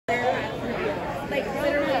like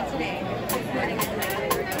literally today. This morning.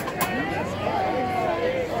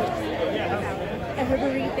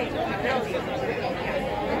 Everybody thinks Dad also,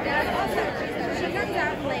 she comes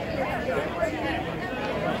out and like,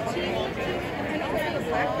 she and also the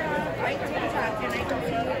black bra, white tank top, and I can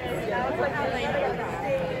see how lame it is.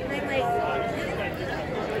 And I'm like,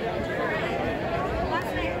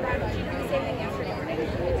 last night, Roger, she did the same thing yesterday morning.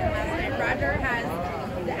 Last night, Roger has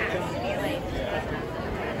the ass to be like,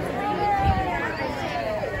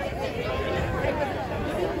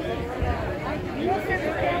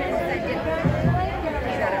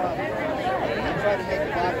 Try to make it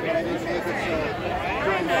back, but I didn't make it, so...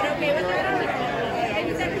 I'm not okay with that. I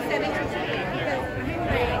just have to send it to you because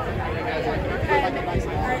I'm like,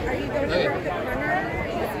 are you going to work the corner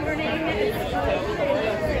this morning?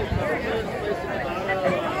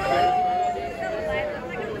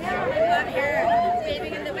 I'm out here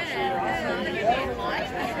saving in the bed.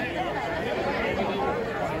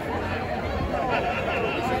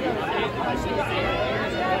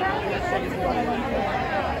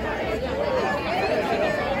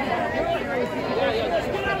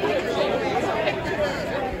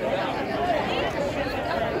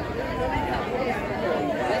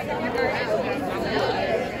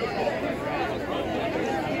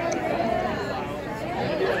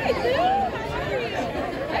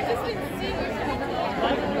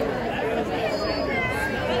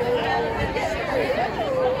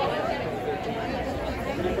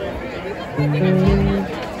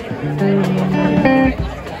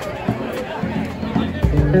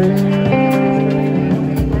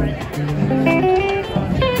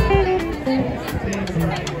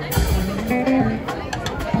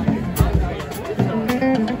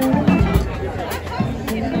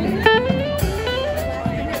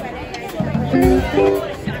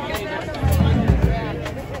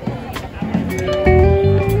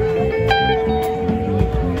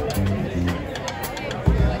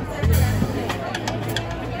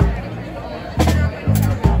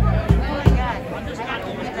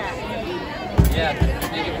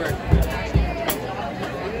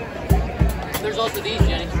 There's also these,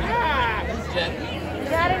 Jenny. Jen. Is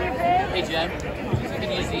that in your bed? Hey, Jen. You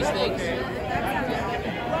can use these things.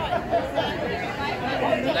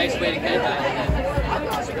 Nice way to get it back.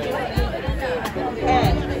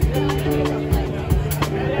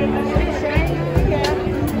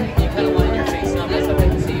 You kind of want it in your face now. That's how I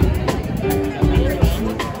can see you.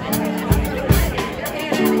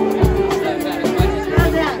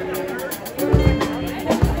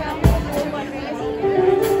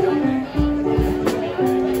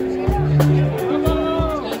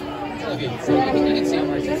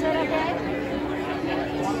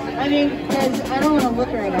 I mean, because I don't want to look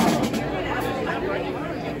right at it.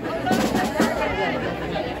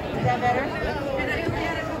 Is that better?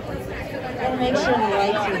 I'll make sure the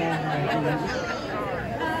lights are on.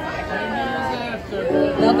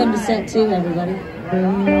 Welcome to set 2, everybody.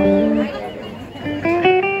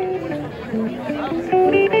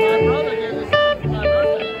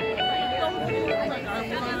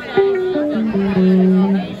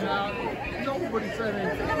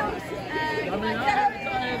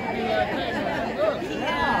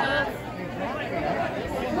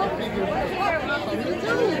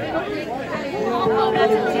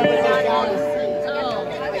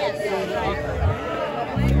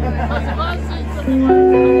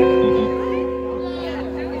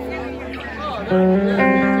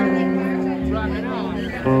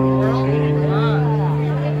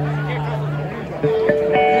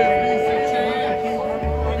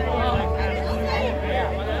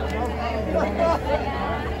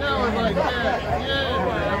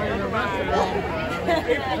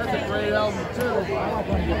 That's a great album too.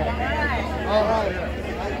 All right.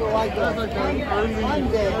 That's like an early fun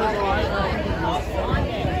day.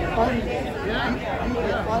 Fun day. Yeah.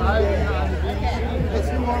 Fun day. It's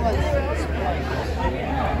more like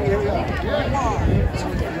here we go.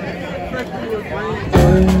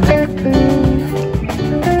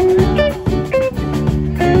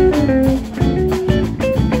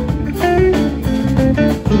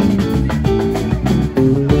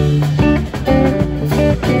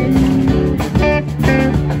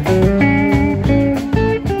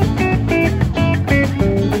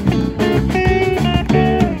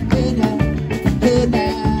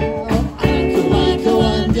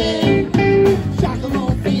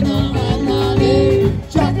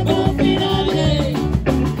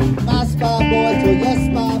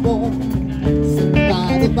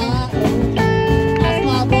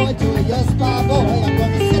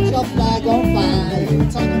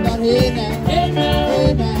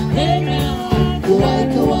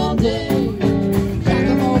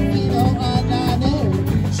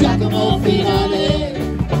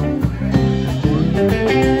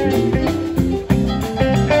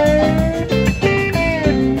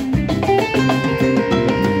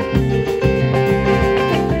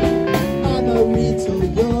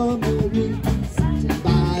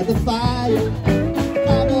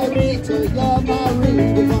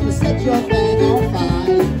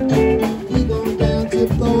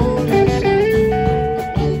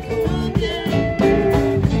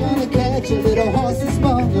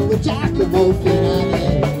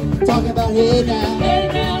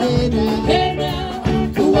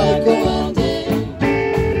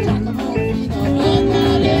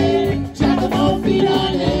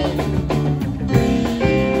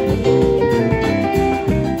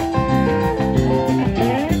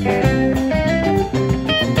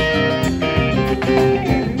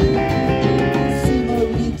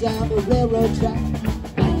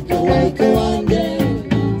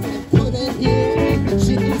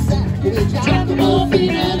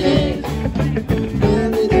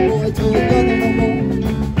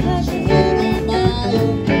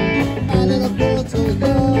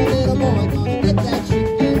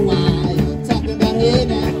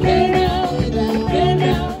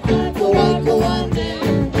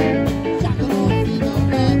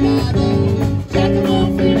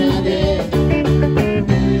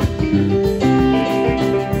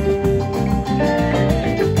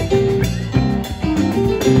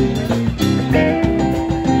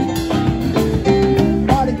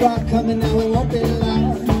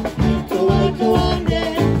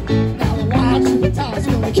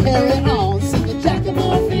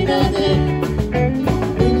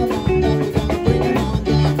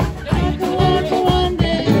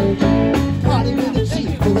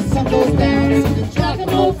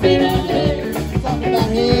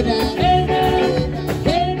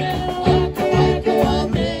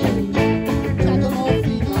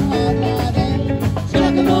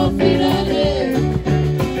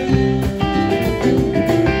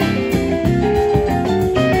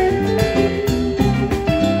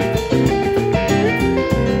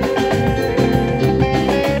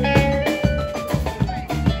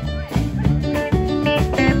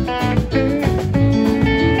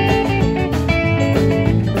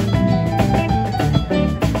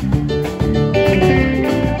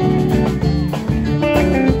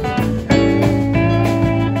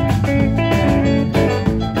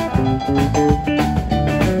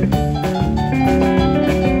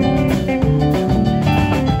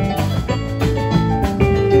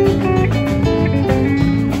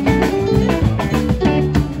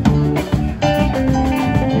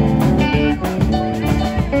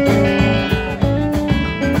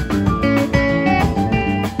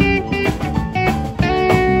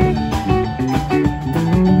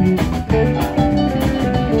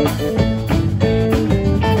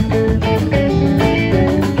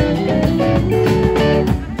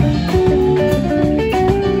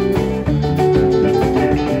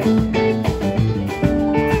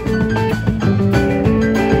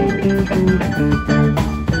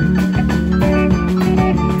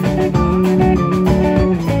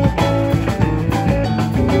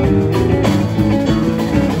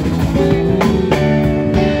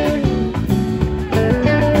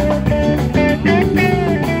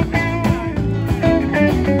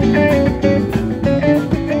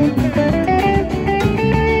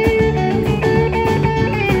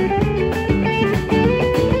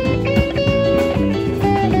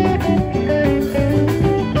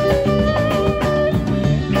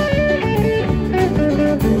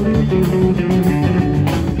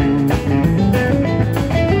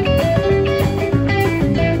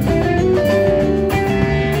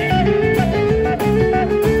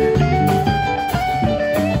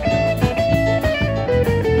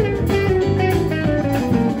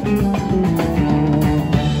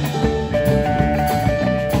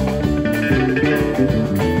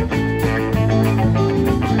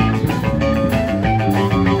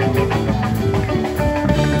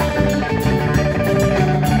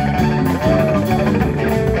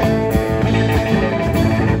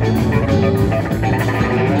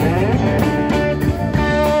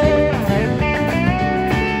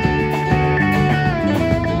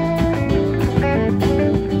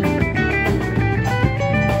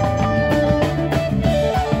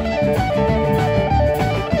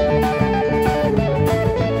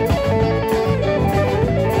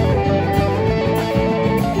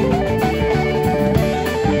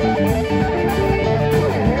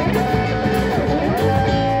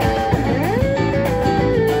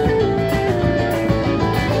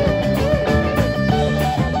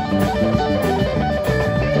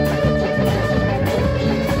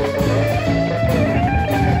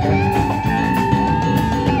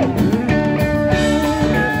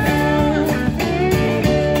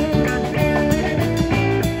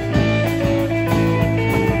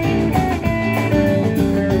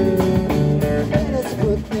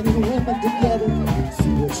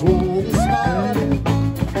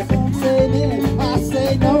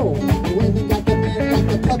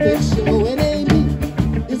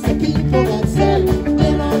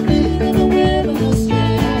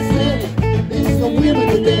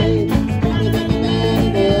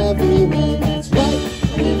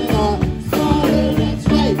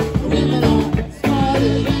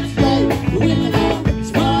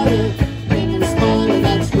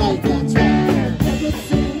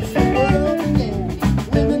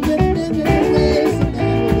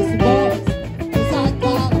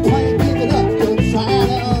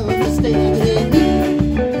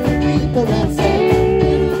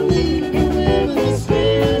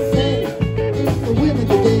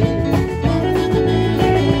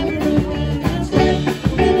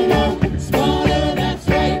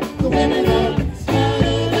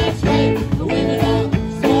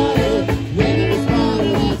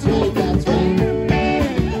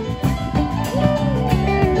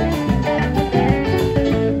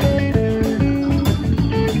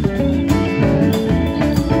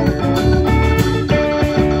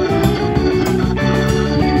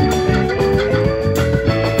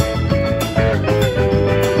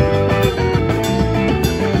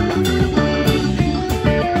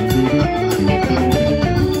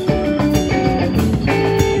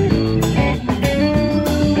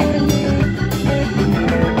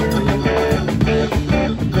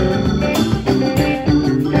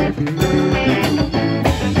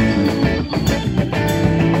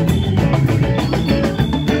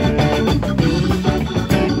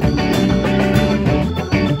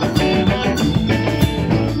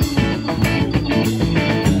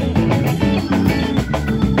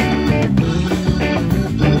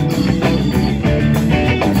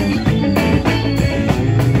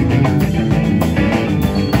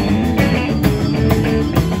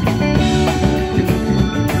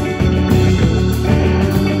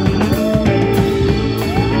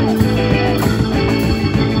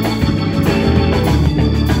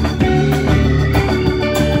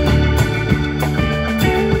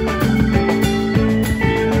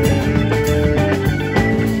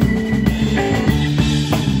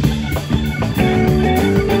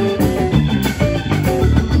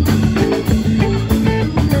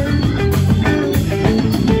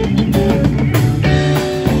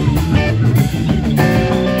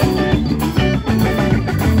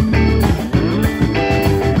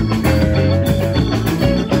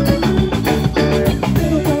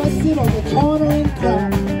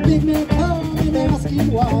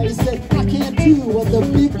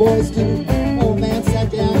 boys too. Old man sat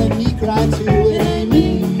down and he cried too. It ain't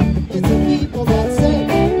me, it's the people that say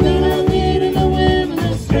men are lead and the women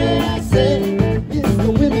are straight. I say it's the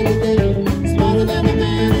women today, smarter than the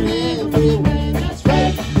man in every way. That's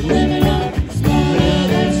right, the women are smarter.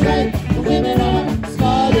 That's right, the women are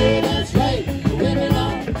smarter. That's right, the women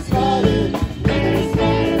are smarter. Women are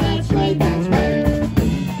smarter. That's right, that's right.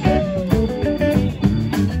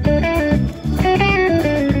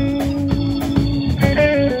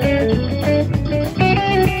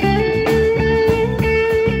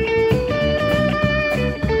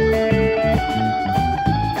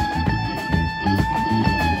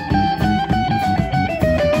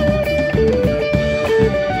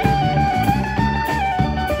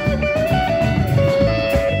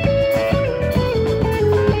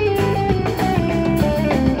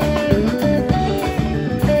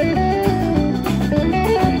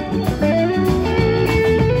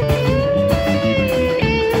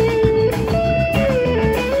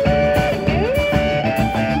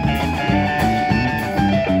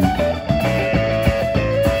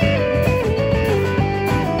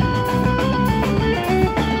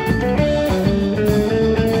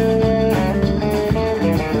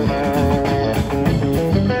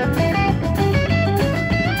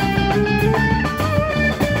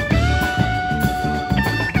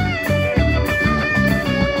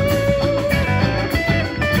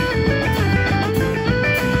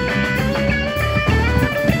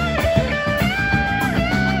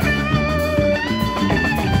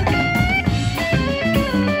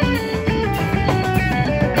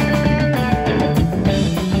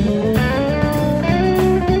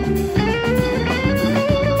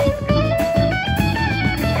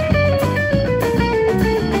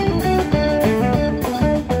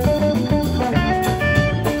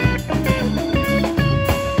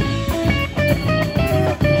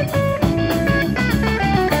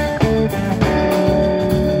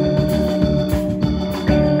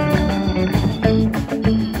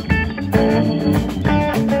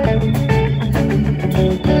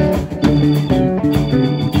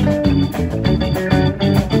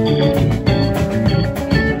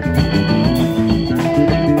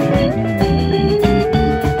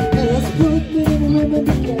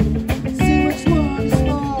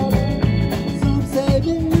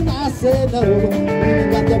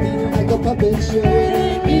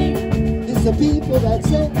 It's the people that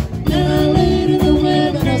say men are lead and the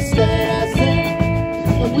women are straight. I say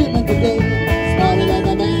it's the women today, smarter than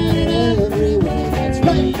the man in every way. That's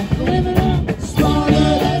right, the women are smarter.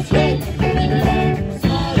 That's right, the women are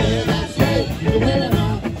smarter. That's right, the women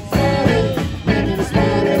are smarter. Women are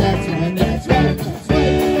smarter. That's right, that's right, that's right.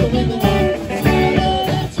 The women are smarter.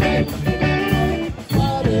 That's right, the women are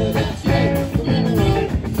smarter. That's right, the women are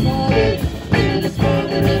smarter. Women are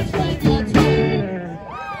smarter. That's right, that's right.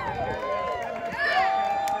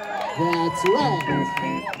 That's right.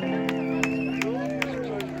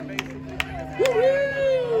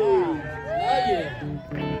 Woo-hoo! Oh, yeah.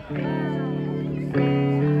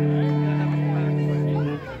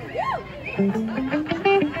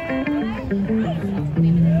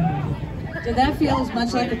 Did that feel as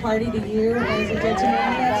much like a party to you as it did to me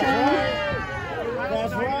that time?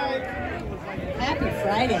 That's right. Happy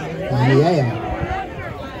Friday, right? Yeah.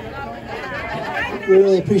 We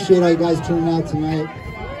really appreciate all you guys turning out tonight.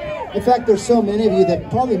 In fact, there's so many of you that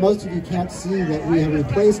probably most of you can't see that we have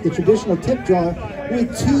replaced the traditional tip jar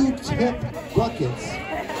with 2 tip buckets.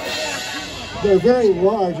 They're very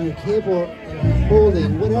large and are capable of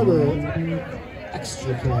holding whatever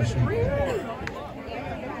extra cash.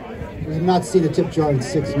 We have not seen a tip jar in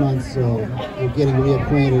 6 months, so we're getting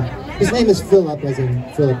reacquainted. His name is Philip, as in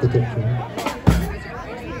Philip the tip jar.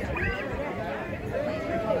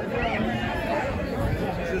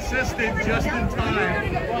 Assistant just in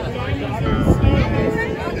time.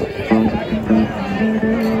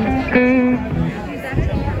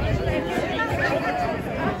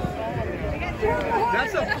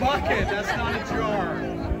 That's a bucket, that's not a jar.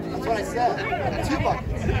 That's what I said. 2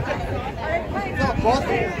 buckets. No, both.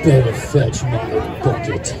 Better fetch my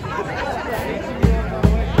bucket.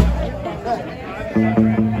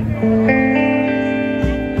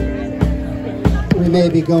 We may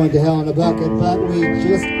be going to hell in a bucket, but we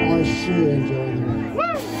just are sure enjoying the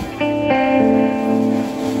ride.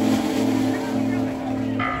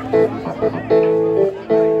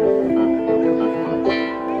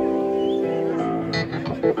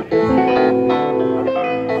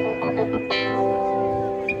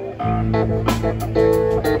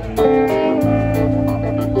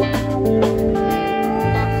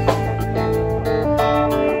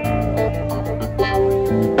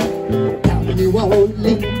 New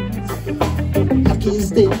Orleans, Hockey's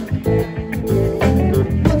day.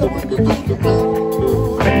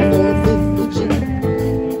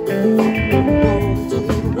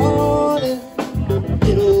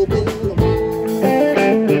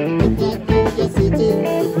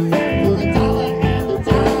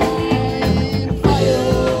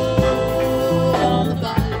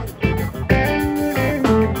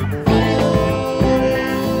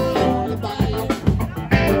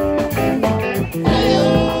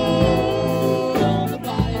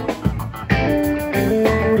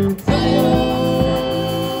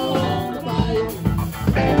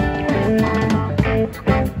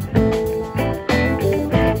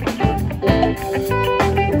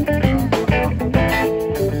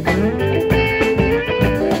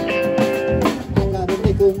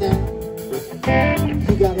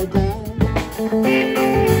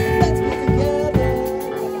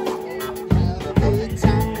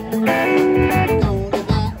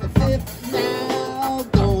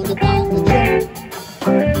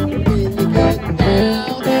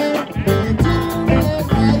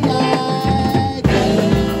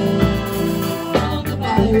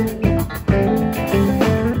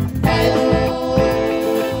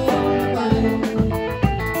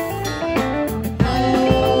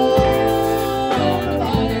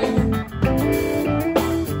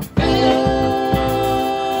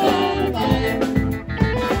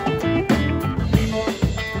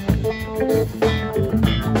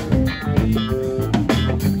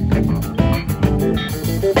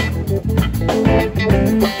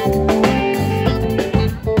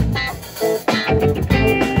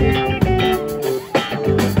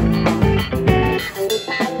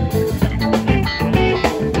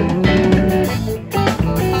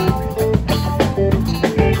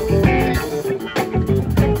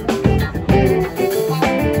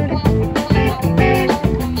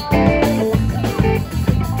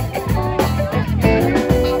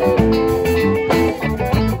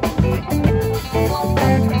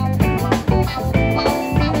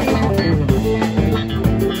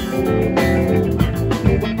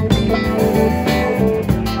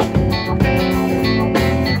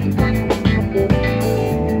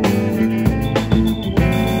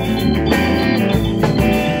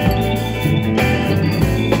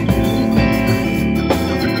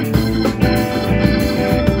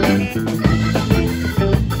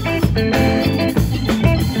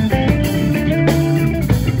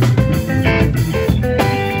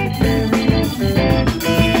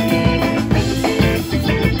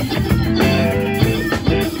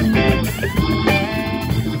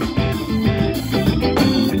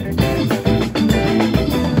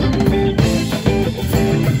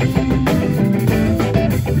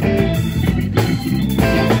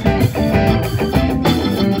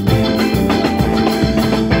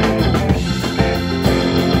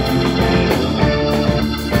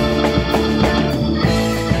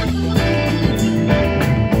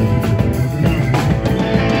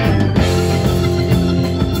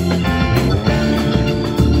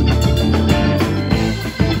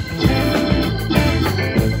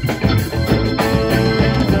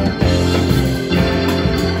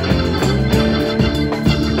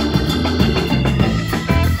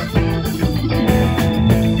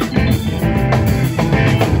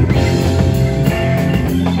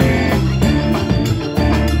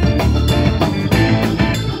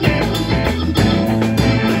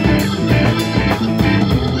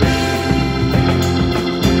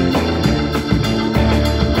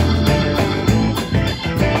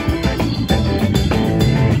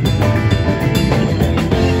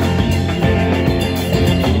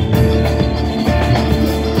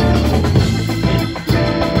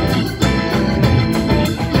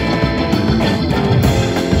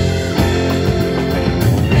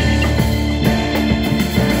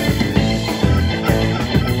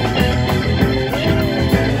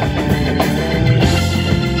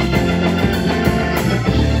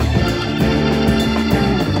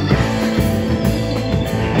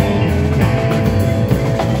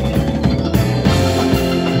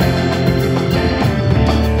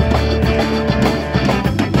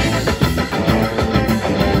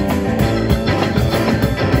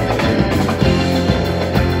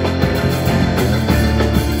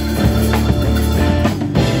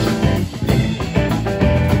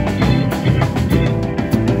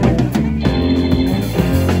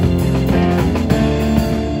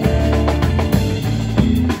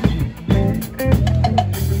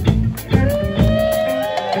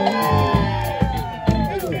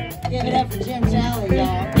 Give it up for Jim Talley,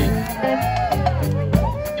 y'all.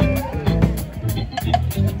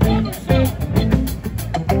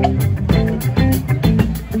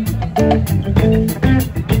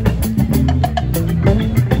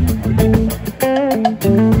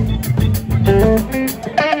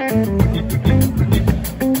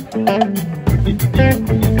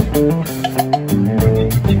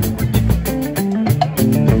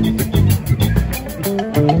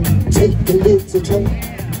 Take a little toke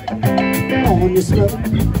on your smoke.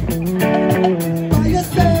 Buy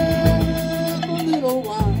yourself a little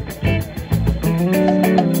wine,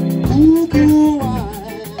 cool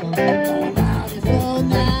wine. Don't buy me for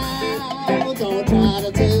now. Don't try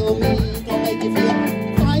to tell me, don't make you feel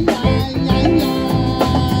fine, fine, fine.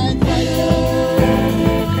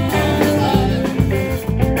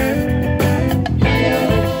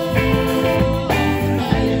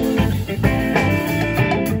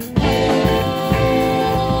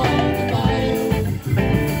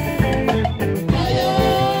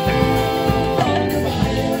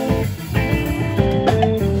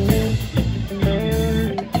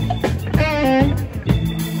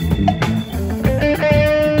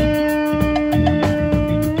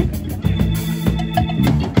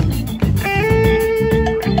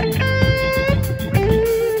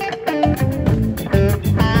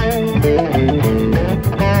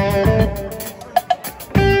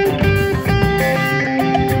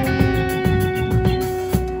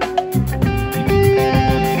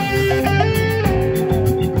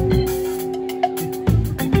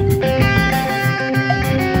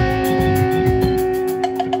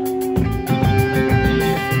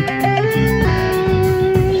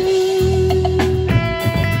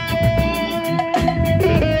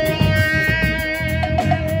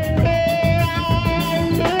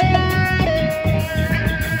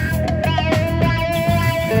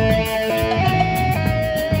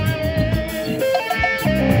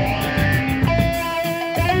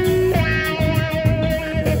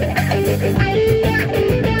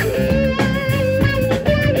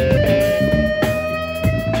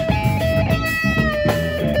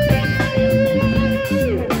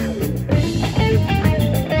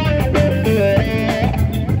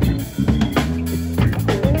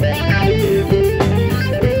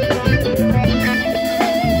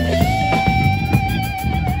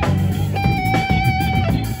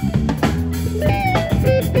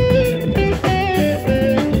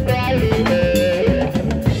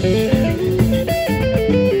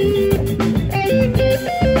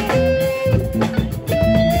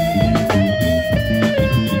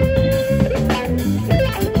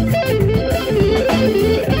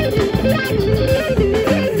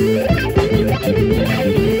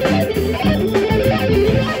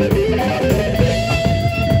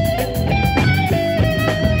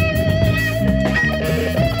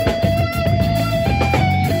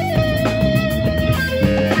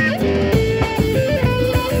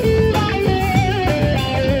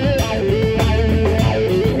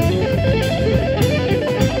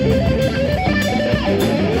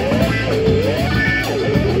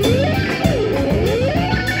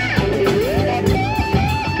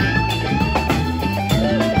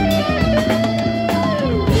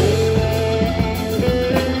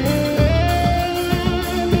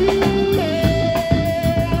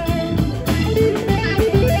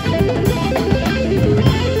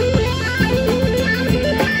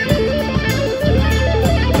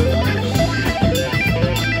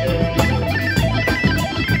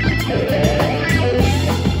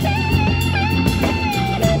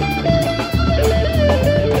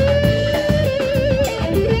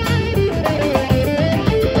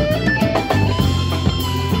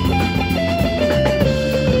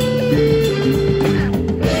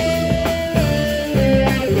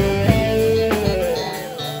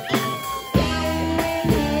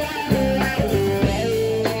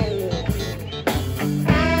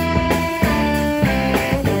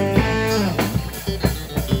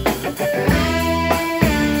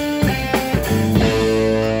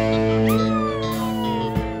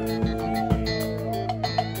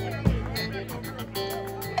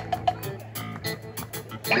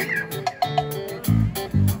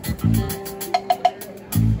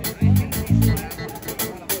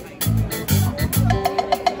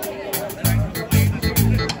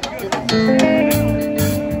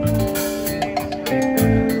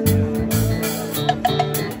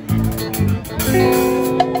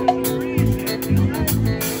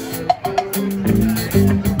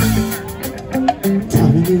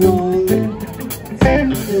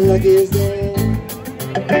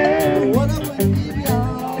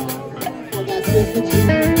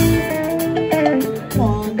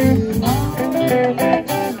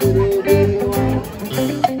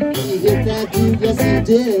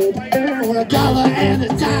 did for $1 and a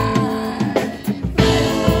dime.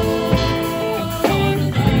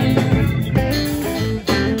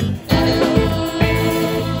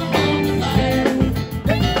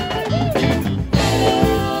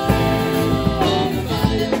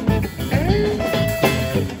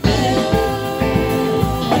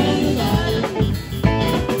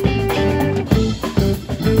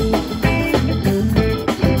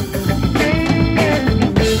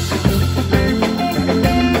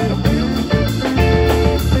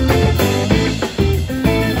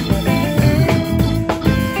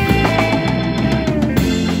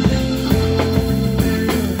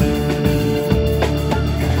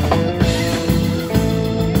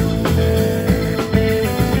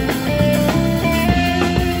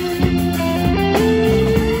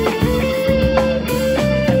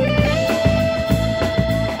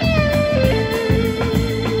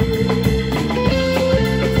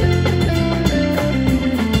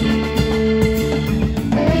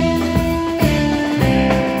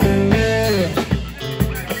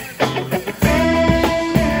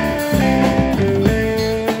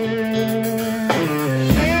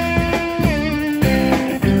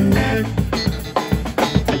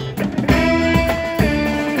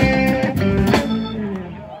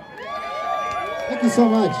 Thank you so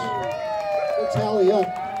much. We'll tally up.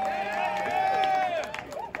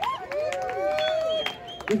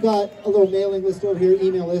 We've got a little mailing list over here,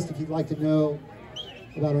 email list if you'd like to know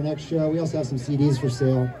about our next show. We also have some CDs for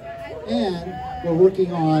sale. And we're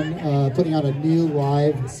working on putting out a new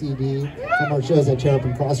live CD from our shows at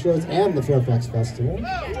Terrapin Crossroads and the Fairfax Festival.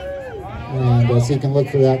 And so you can look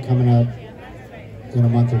for that coming up in a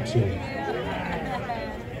month or two.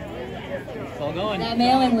 That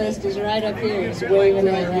mailing list is right up here. It's waving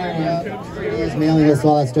right around. There's mailing list,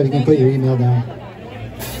 all that stuff. You can put your email down.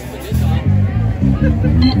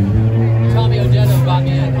 Tommy Odetto got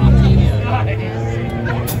me an Octavia.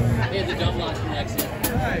 He had the dump launch from exit.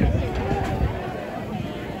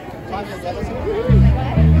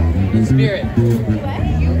 In spirit.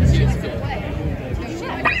 See in spirit.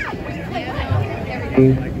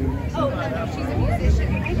 Oh, no, she's a musician.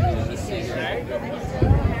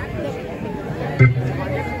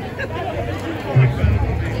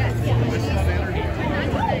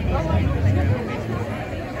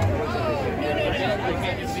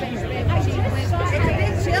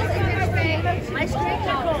 My strength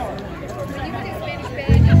are cold. When you put a Spanish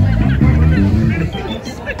bag, you went the big thing like this,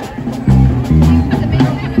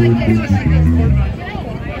 you're like this.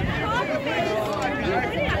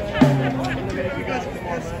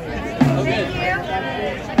 Okay.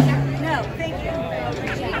 No, thank you.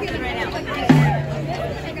 Thank you right now.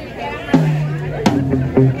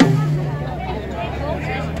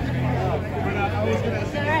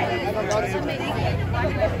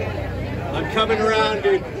 I'm coming around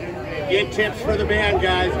to get tips for the band,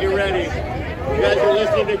 guys. Get ready. You guys are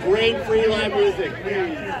listening to great free live music.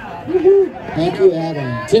 Thank you,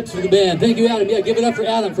 Adam. Tips for the band. Thank you, Adam. Yeah, give it up for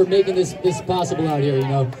Adam for making this possible out here, you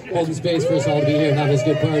know, holding space for us all to be here and have this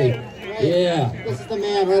good party. Yeah. This is the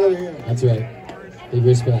man right over here. That's right. Big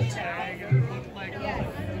respect.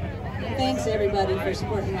 Thanks everybody for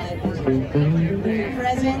supporting live music. Your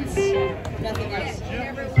presence, nothing else.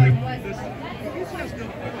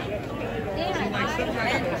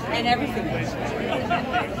 And everything else.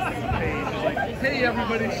 Hey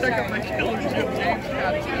everybody, check out my Killer Jim James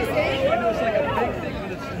tattoo. I know it's like a big thing,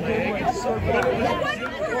 but it's big. It's so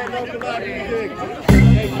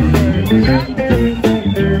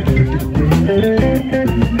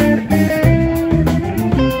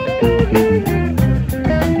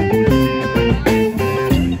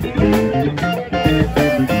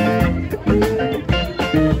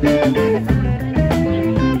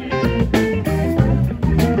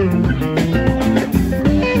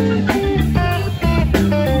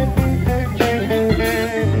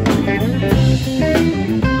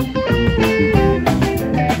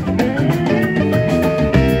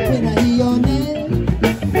When I hear your name,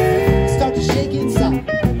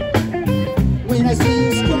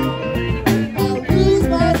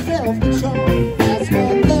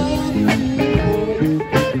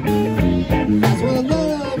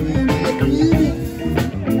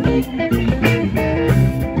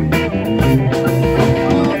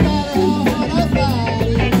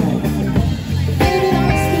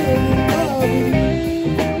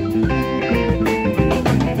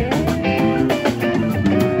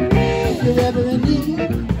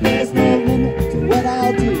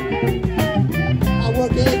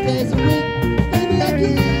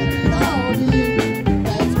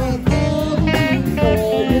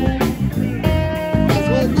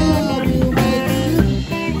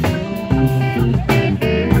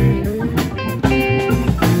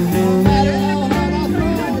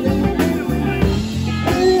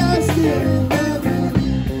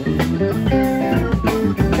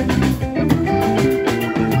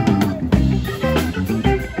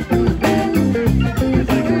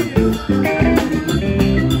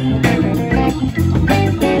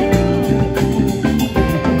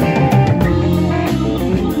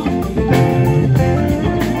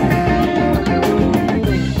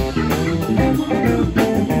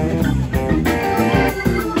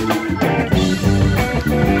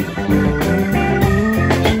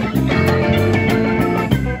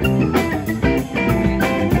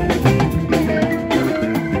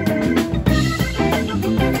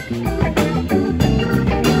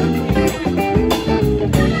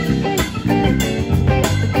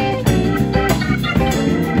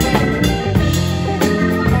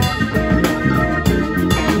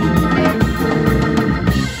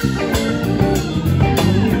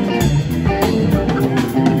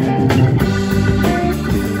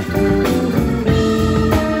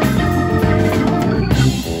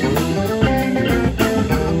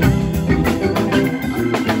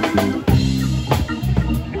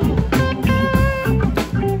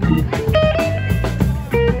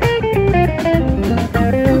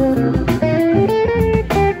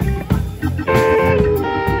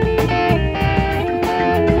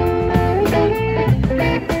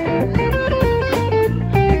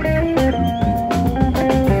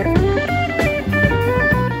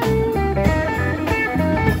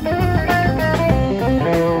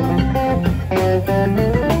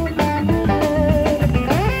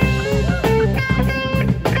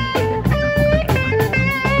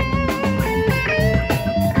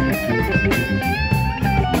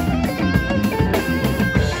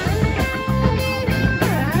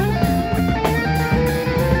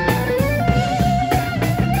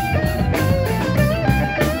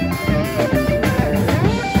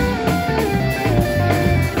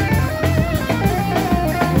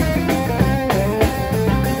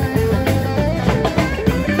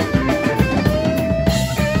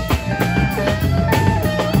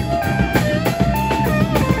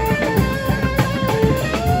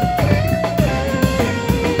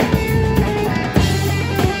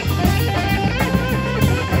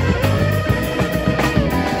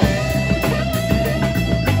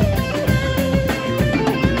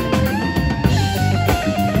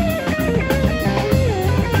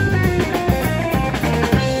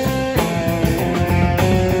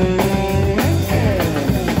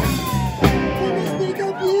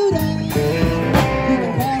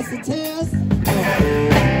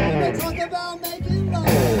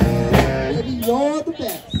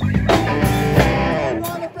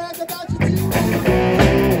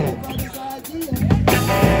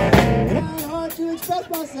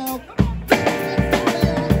 lost myself.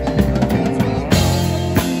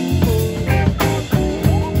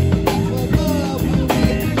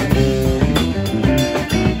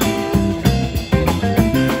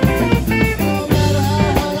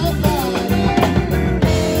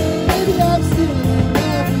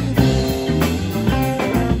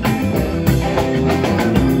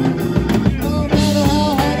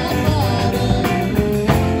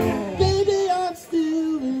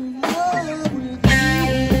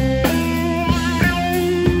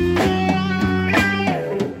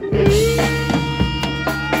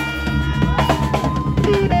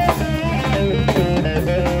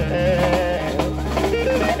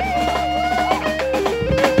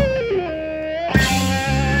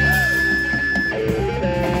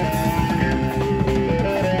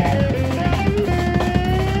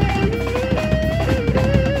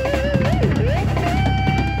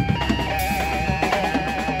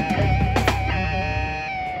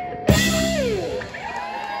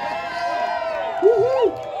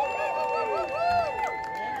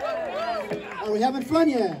 Are we having fun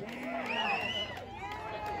yet?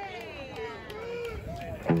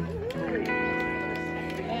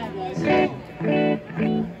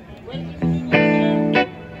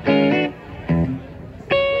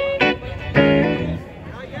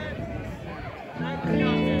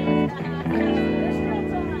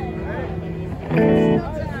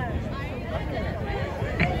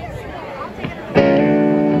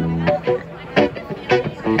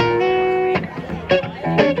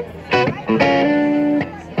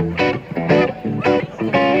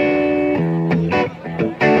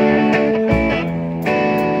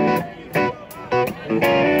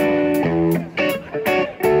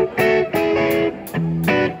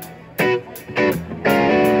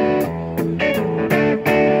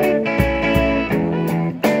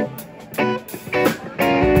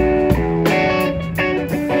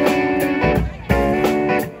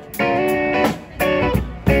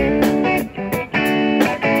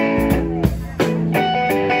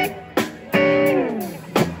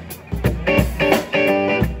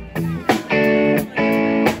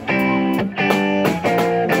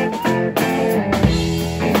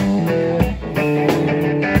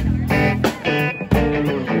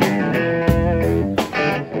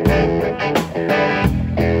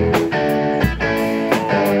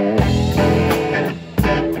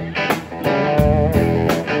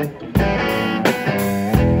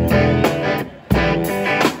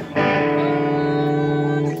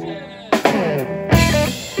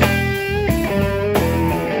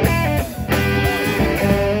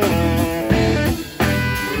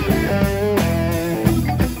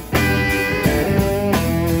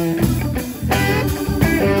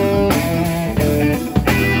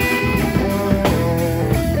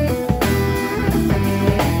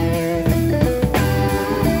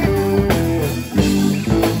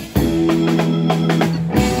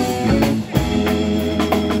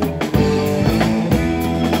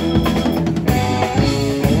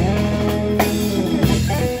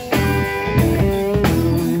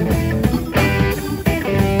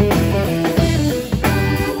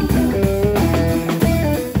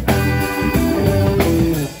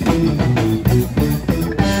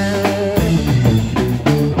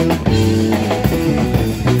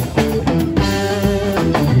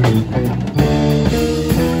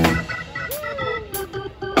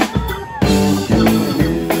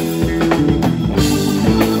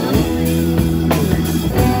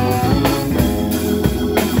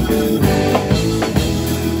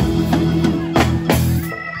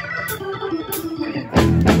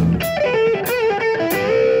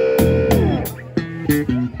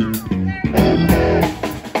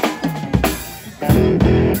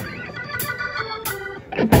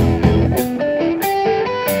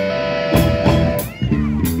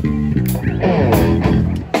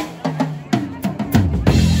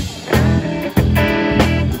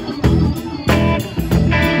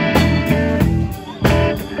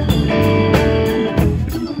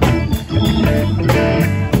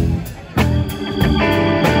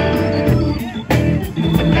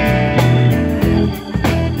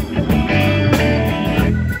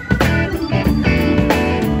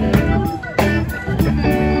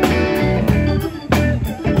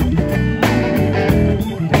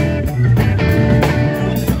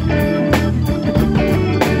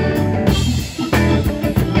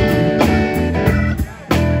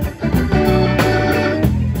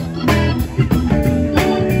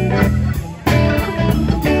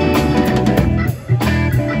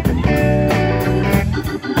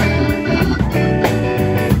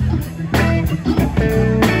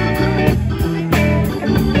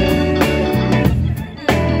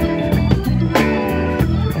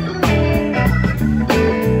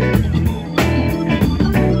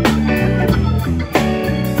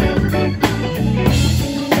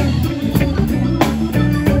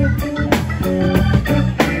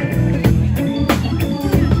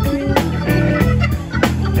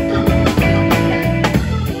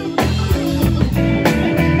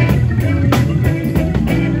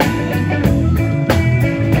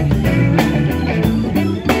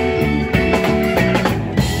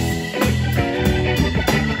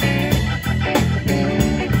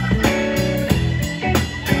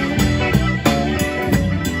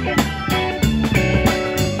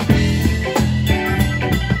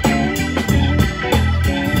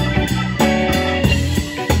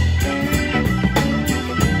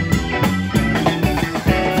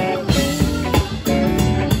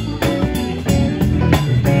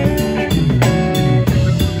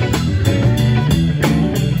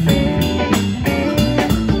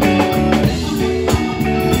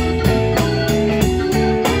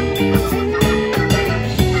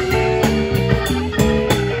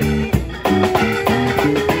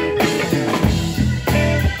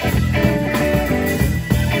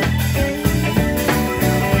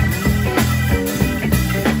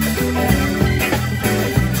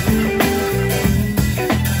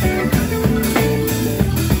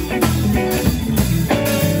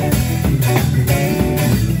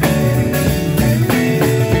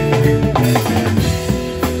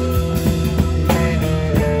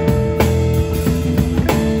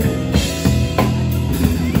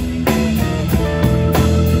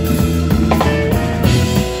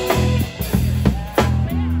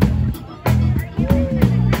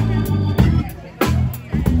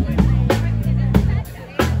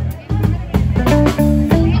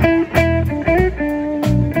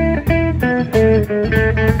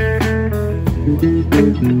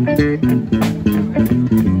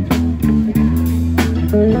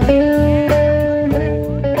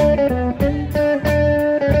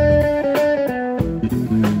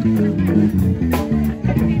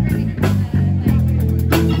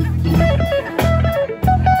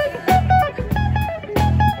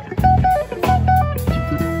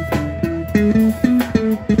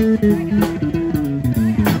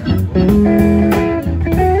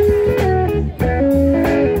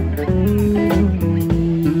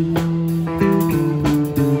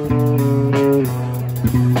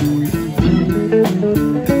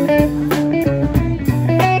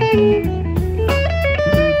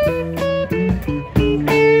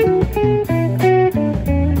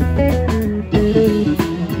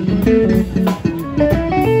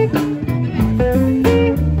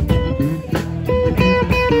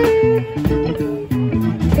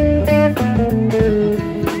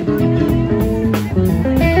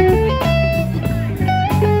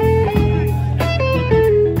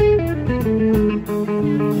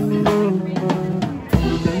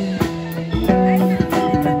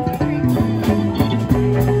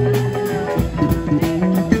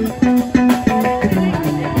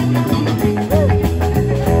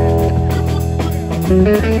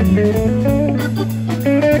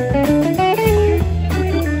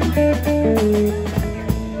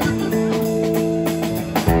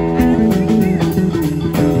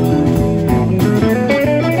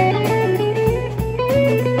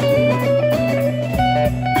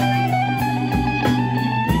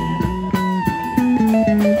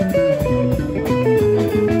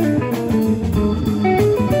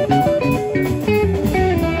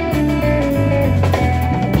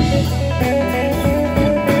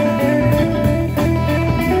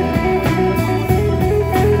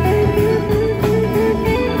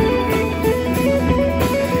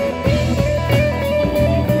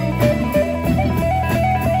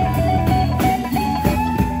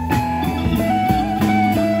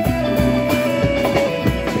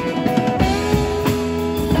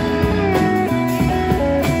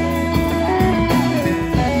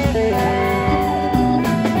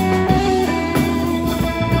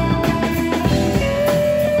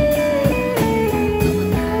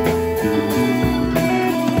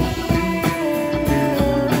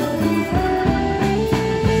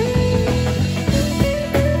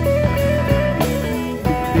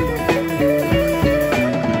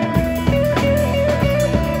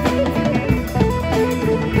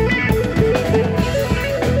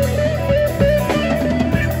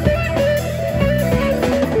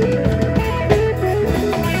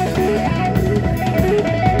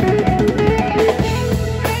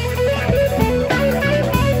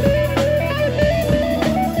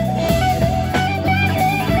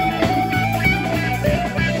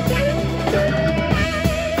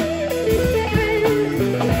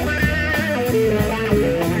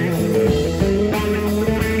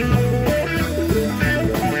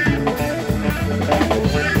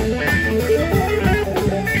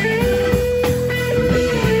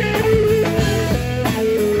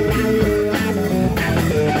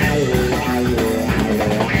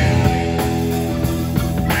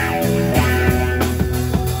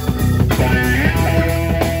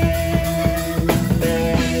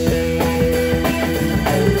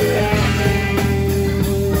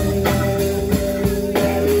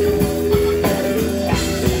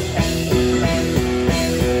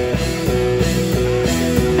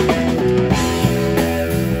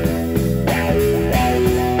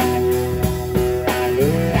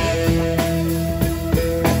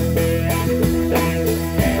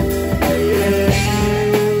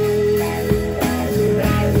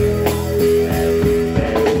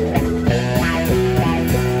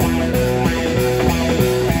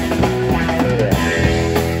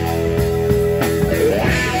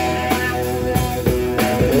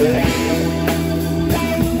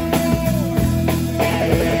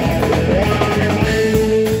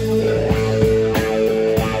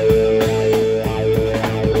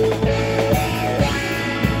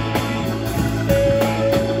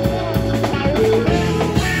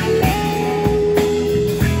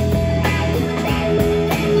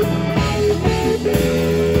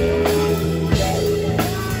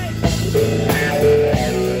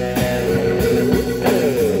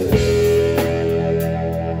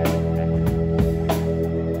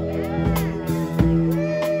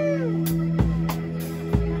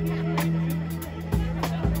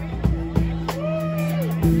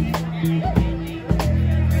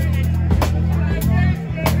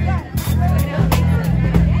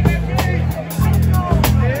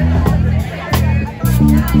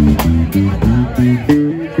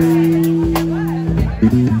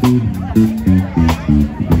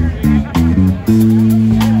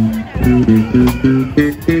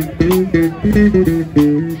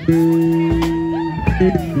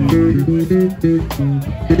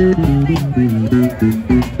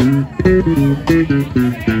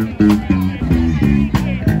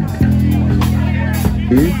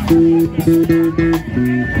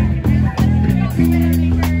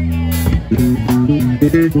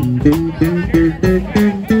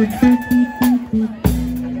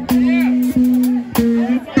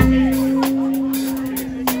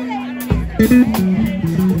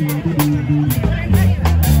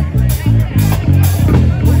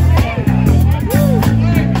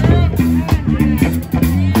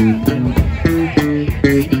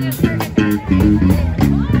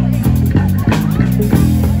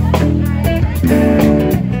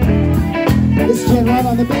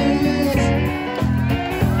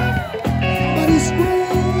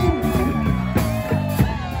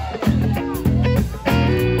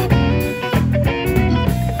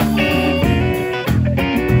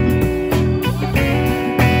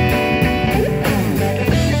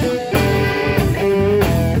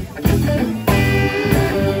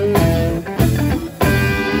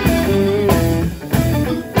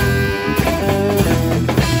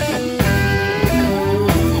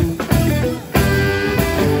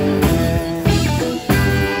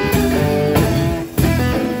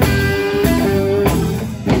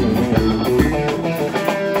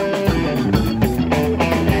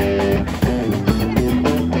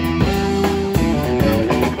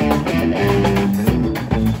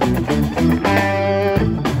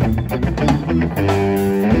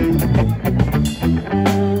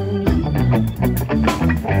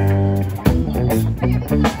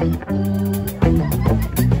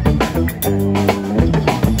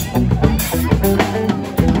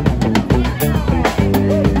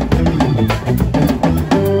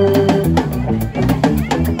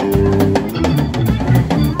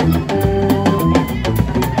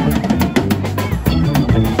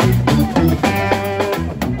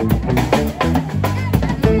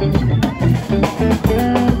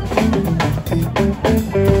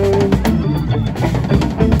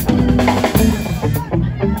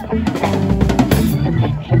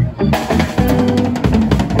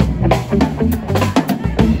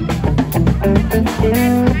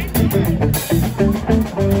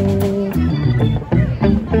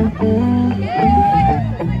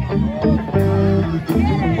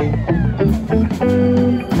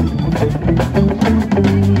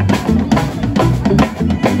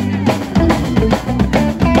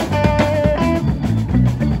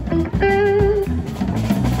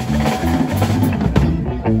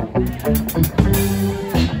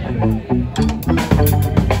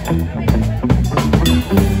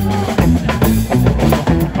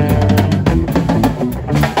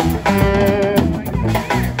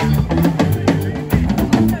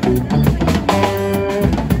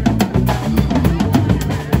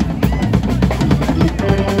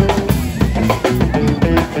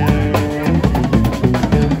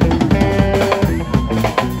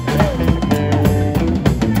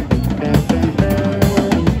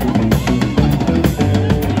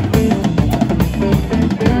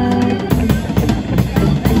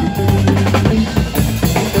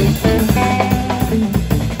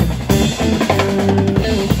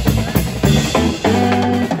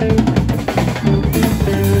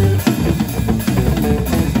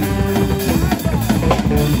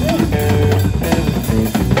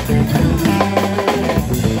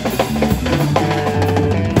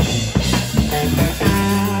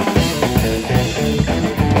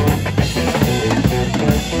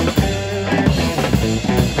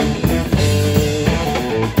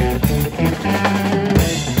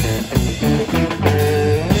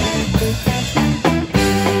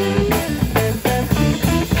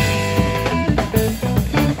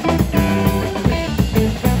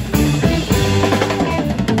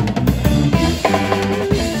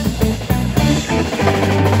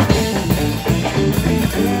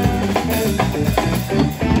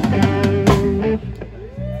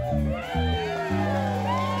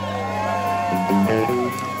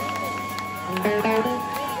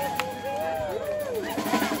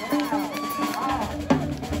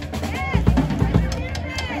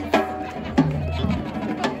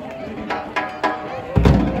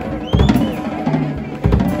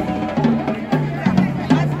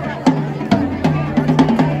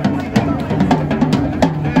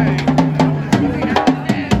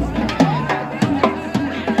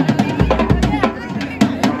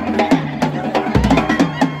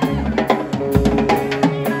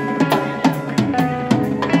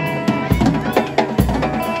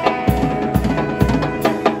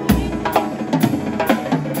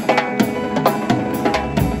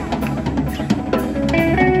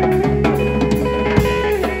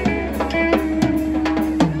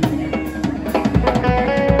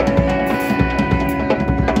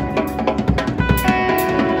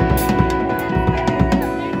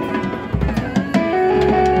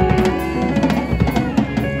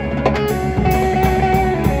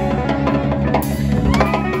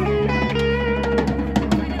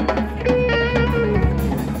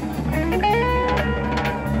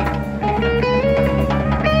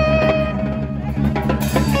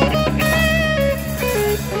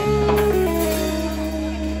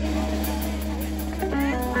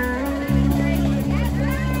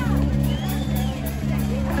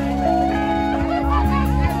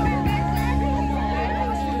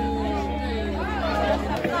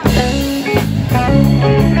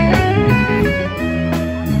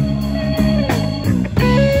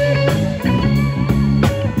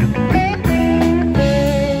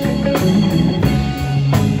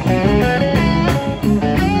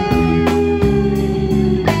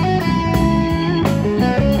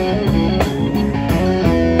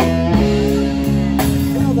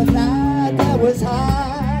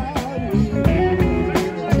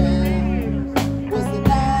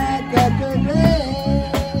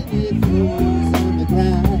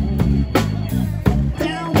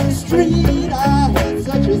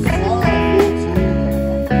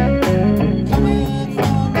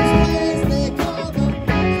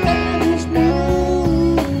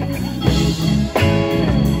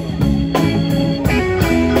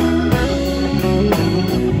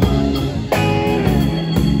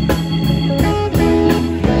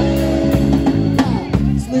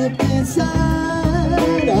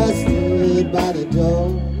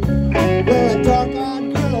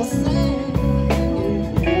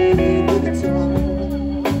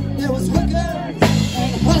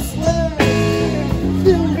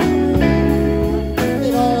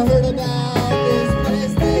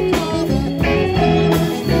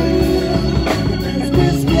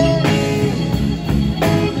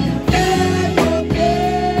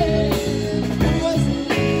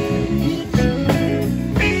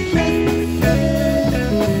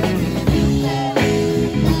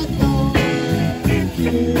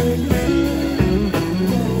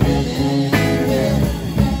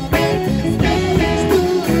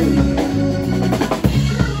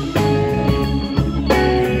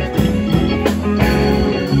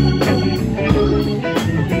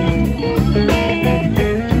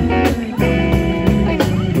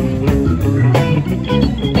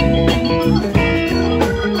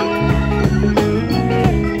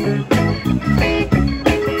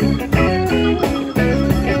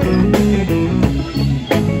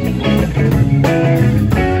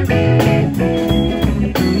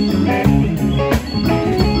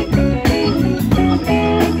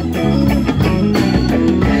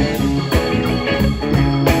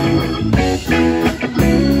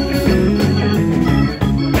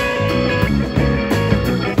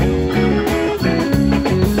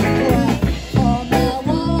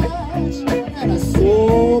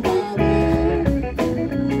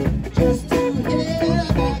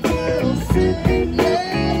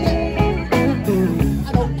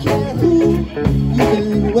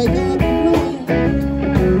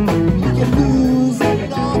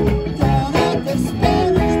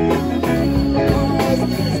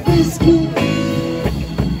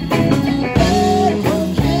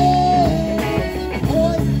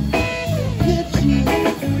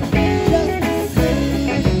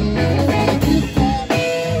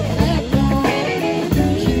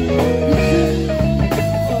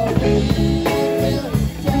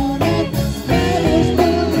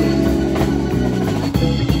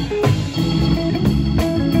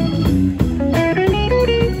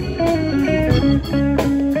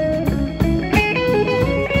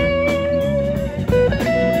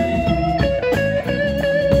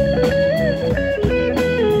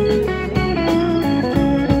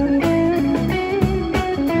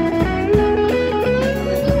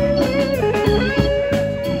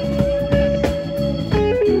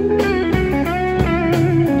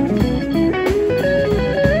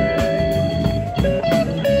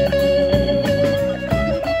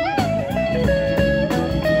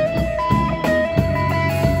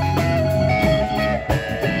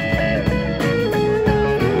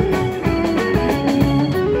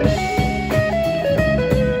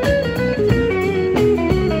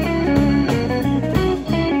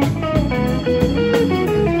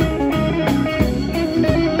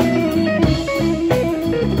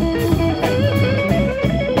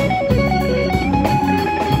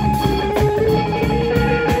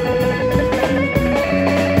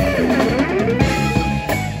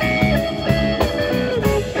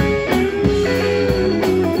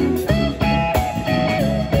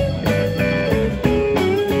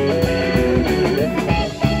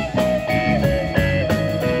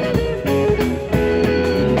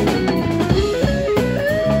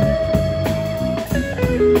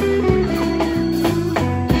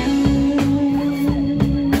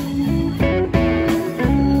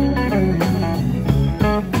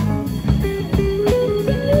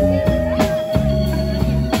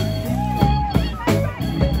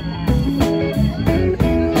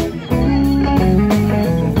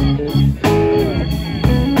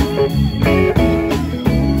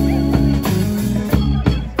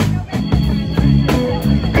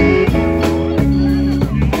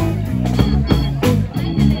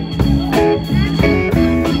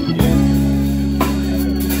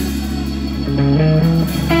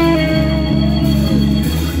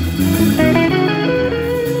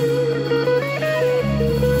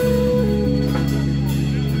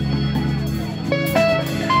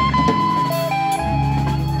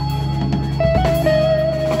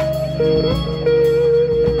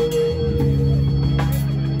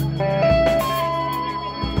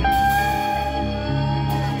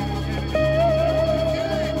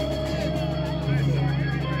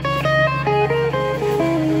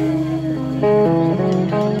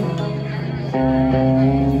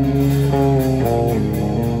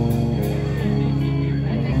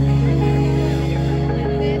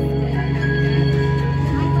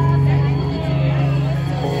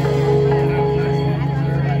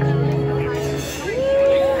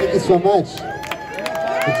 so much.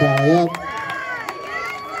 For Talley up.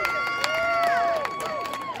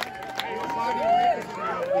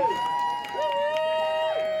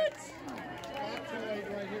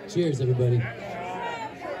 Cheers, everybody.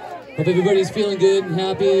 Hope everybody's feeling good and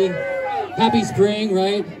happy. Happy spring,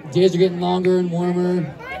 right? Days are getting longer and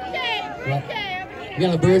warmer. We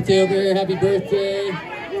got a birthday over here. Happy birthday.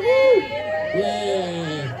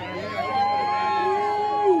 Yay.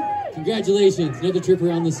 Congratulations. Another trip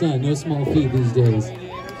around the sun. No small feat these days.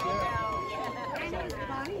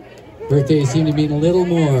 Birthdays seem to mean a little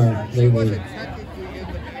more lately.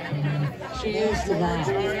 Cheers to that.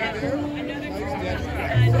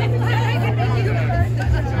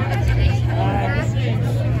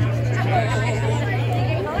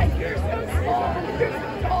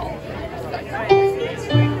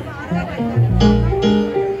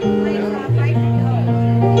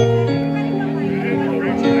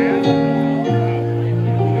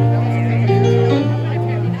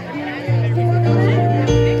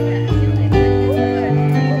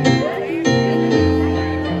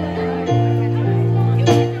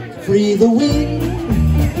 Free the wind,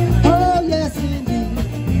 oh yes indeed.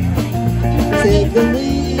 Take the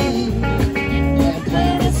lead and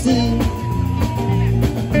plant a seed.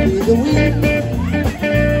 Free the wind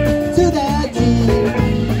to that deed.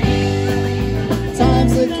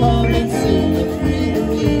 Times are coming soon to free the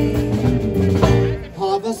wind.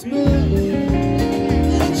 Harvest moon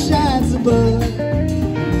shines above.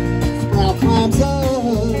 Sprout climbs up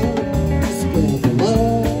to spread the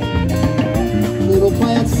love. Little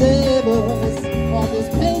plants save us on this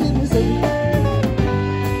painted reserve.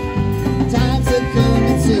 Times are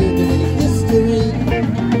coming soon to make history.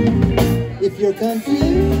 If you're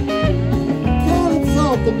confused,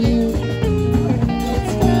 consult the muse.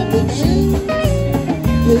 It's time to choose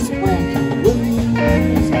this wacky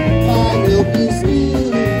blues. I help you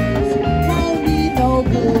snooze, won't need no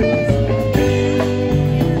blues.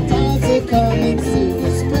 Times are coming soon to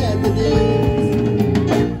spread the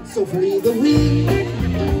news. So free the wind,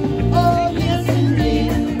 oh yes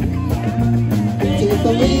indeed. Take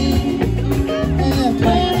the lead and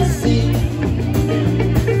plant a seed.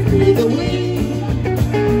 Free the wind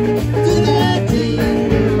to that deed.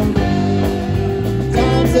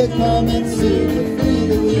 Times are coming soon to free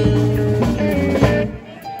the wind.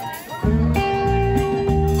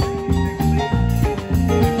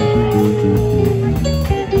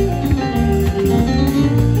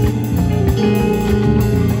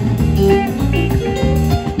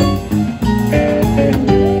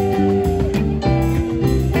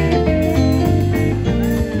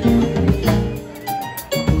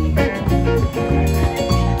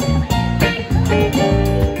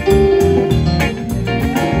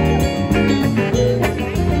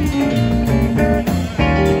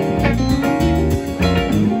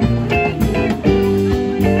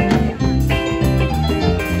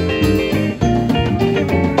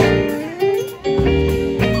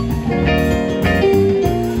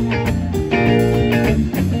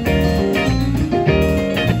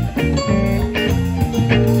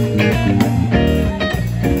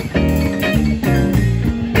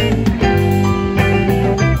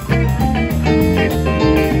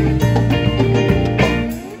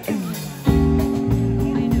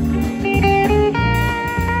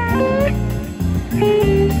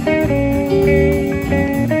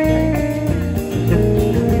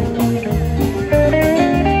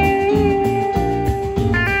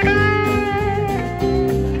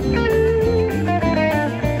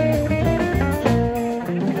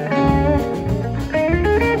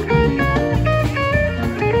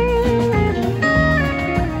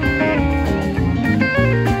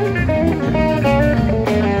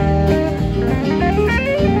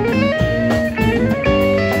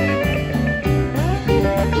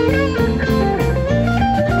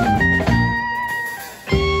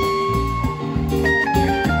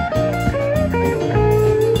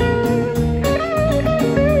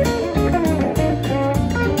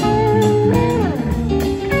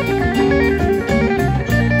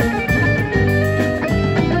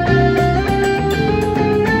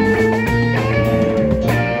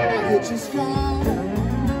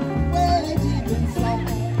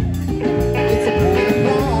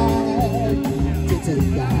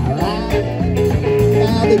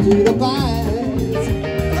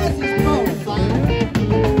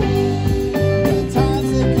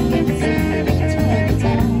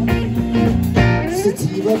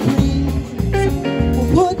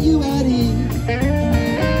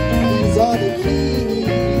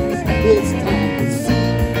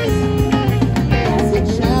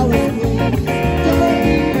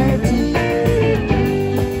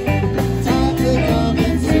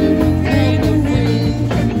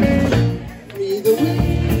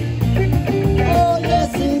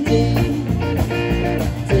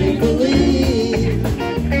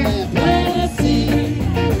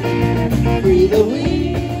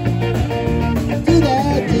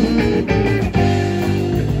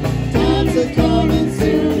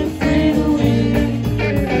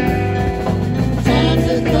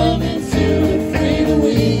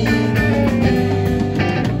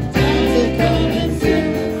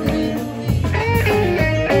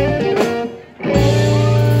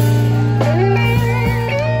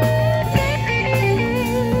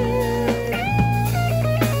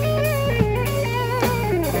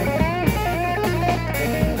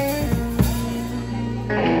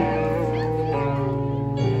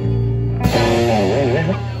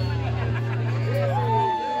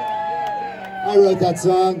 I wrote that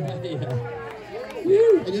song,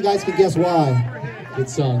 Yeah. and you guys can guess why. Good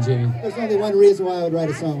song, Jimmy. There's only one reason why I would write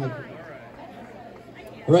a song like that.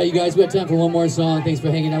 All right, you guys, we have time for one more song. Thanks for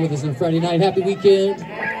hanging out with us on Friday night. Happy weekend.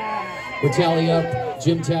 We're Tally Up,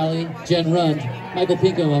 Jim Talley, Jen Rund, Michael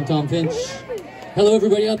Pinkham. I'm Tom Finch. Hello,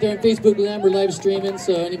 everybody out there on Facebook Land. We're live streaming,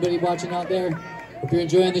 so anybody watching out there, hope you're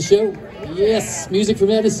enjoying the show. Yes, music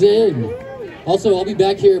from Edison. Also, I'll be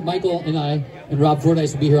back here. Michael and I and Rob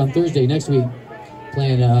Fordyce will be here on Thursday next week,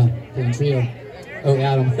 playing trio. Oh,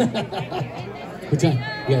 Adam. What time?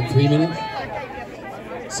 You got 3 minutes?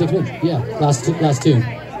 6 minutes? Yeah, last tune.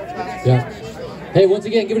 Yeah. Hey, once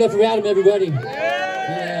again, give it up for Adam, everybody.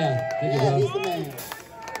 Yeah. Thank you, Yeah, Rob. he's the man.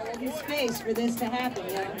 Holding space for this to happen,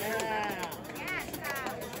 yeah.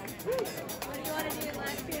 What do you want to do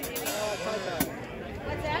last year, Jimmy?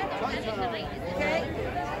 What's that? Okay.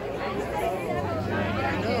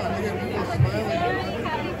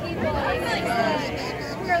 Happy people.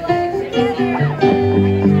 We're live together.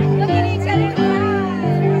 Look at each other's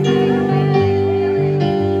eyes.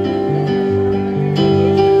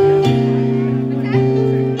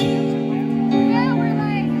 Yeah, we're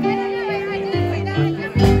like, I did it like that.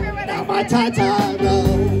 You remember what Now my tie-tie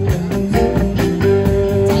roll.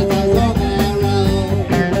 Tie-tie's on that roll.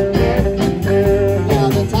 Now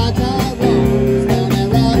the tie-tie rolls down that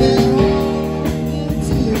rabbit hole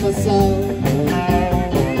into my soul.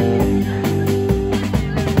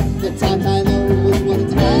 The tie-tie knows what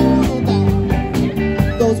it's all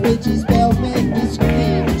about. Those witchy spells make me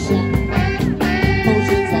scream and shout.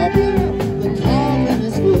 Potions are blue, the calling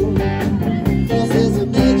is blue. Forces of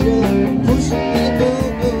nature pushing me through.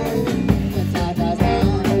 The tie-tie's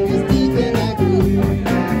mind is deep in that groove.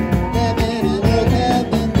 Heaven and earth have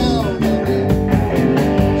been known to me.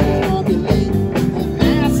 She's formulating a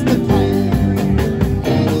master plan.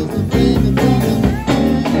 That is the dream in front of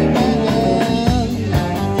the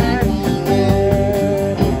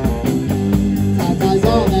tie-tie's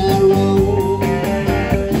on that road.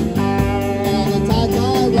 Now the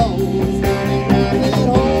tie-tie rolls down that rabbit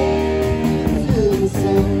hole into the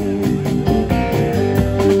soul.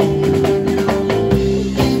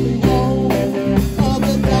 Every roll of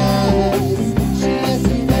the dice, she lets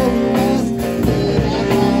you know who must pay that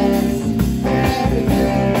price.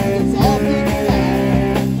 Everything it's all figured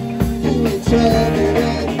out. You in trouble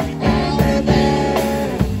with all of that.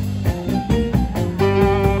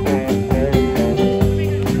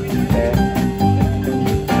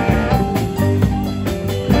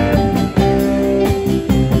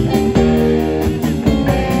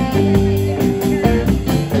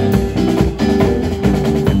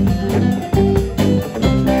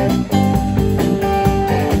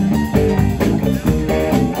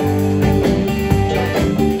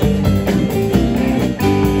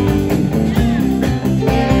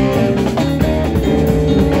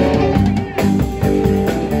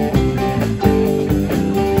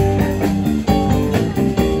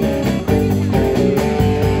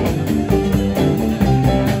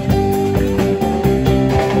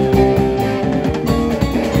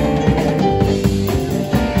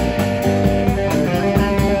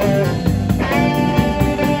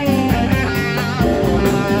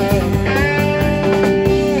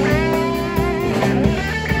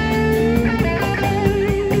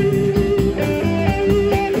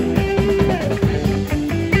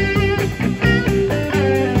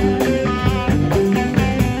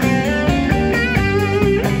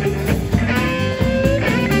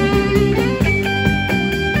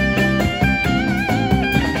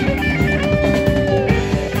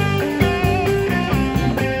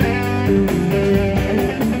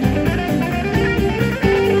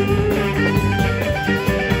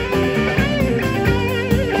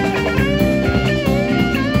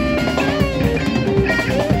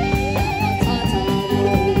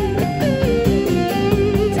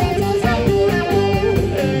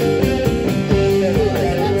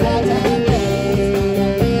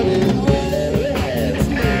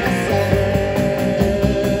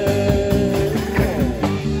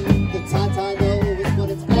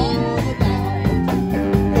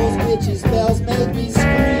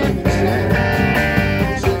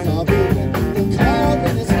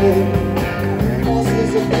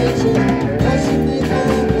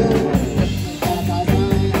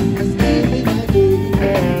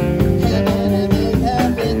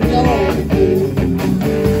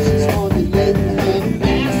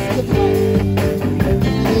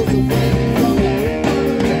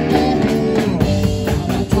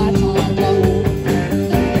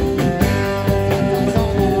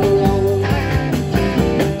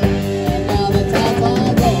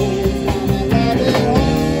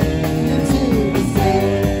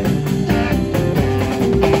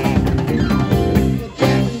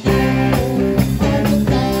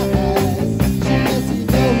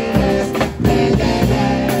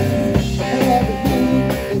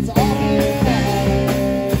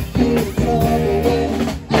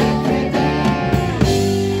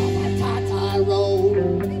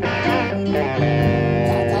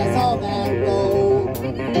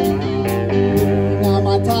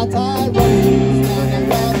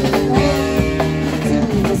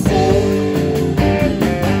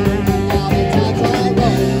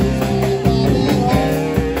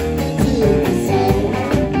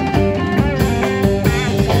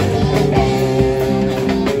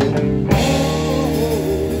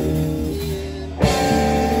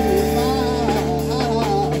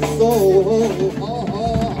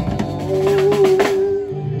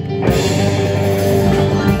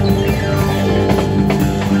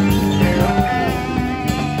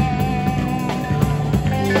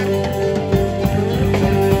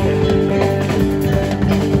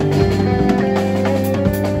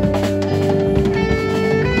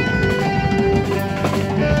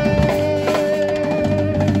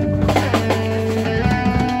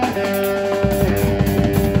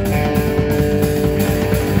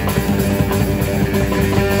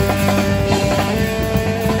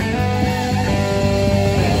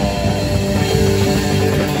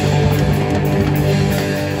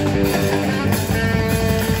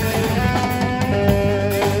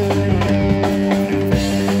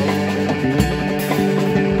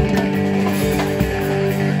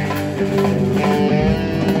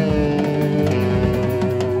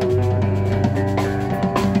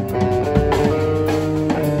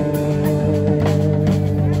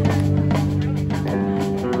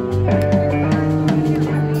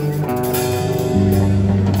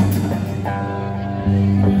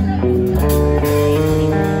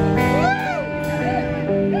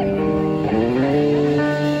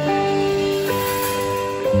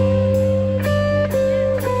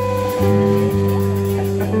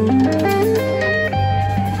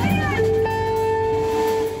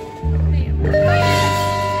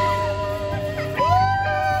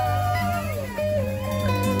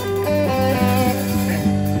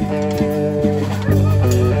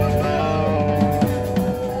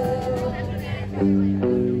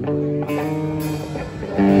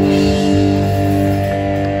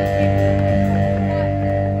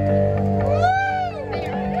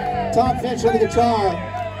 French on the guitar.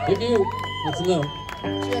 Thank you. That's a low.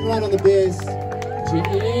 Jen Ryan on the bass. G.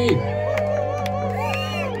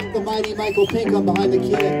 The mighty Michael Pinkham behind the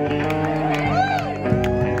kid.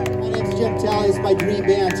 My name's Jim Talley. It's my dream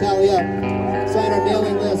band, Tally Up. Sign our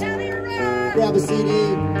mailing list. Grab a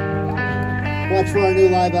CD. Watch for our new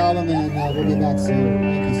live album, and we'll be back soon.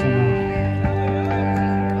 Thank you so much.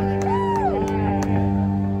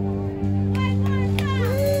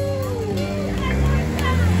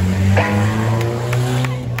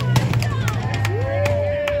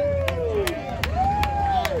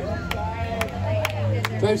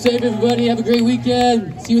 Drive safe, everybody. Have a great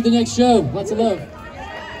weekend. See you at the next show. Lots of love.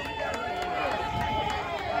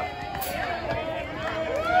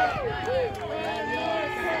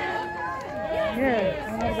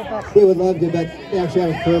 We would love to, but they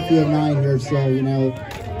actually have a curfew of 9 here, so, you know,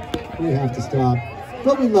 we have to stop.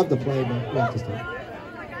 But we'd love to play, but we have to stop.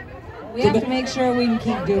 We have to make sure we can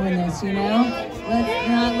keep doing this, you know? Let's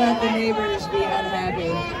not let the neighbors be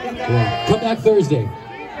unhappy. Yeah. Come back Thursday.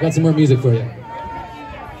 Got some more music for you.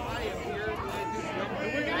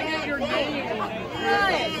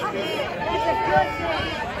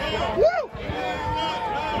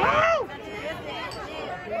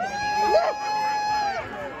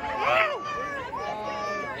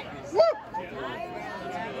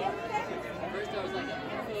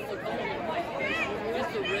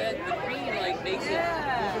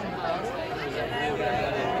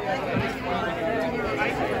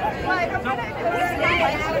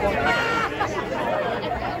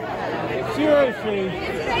 Seriously,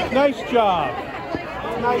 nice job.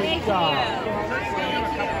 Nice job.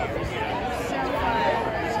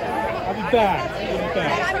 I'll be back. I'll be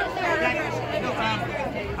back.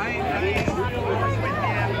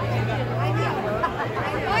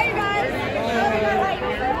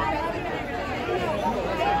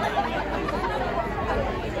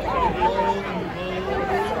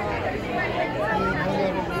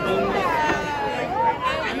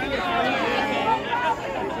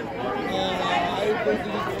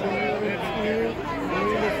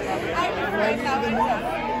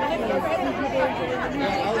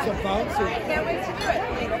 I was a bouncer. I can't wait to do it.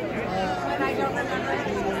 But I don't remember.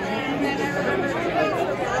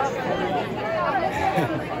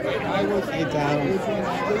 I was a bouncer.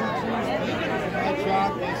 My job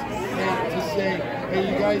was to say, hey,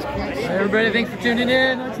 you guys can't. Everybody, thanks for tuning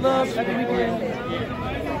in. Much love. Have a good weekend.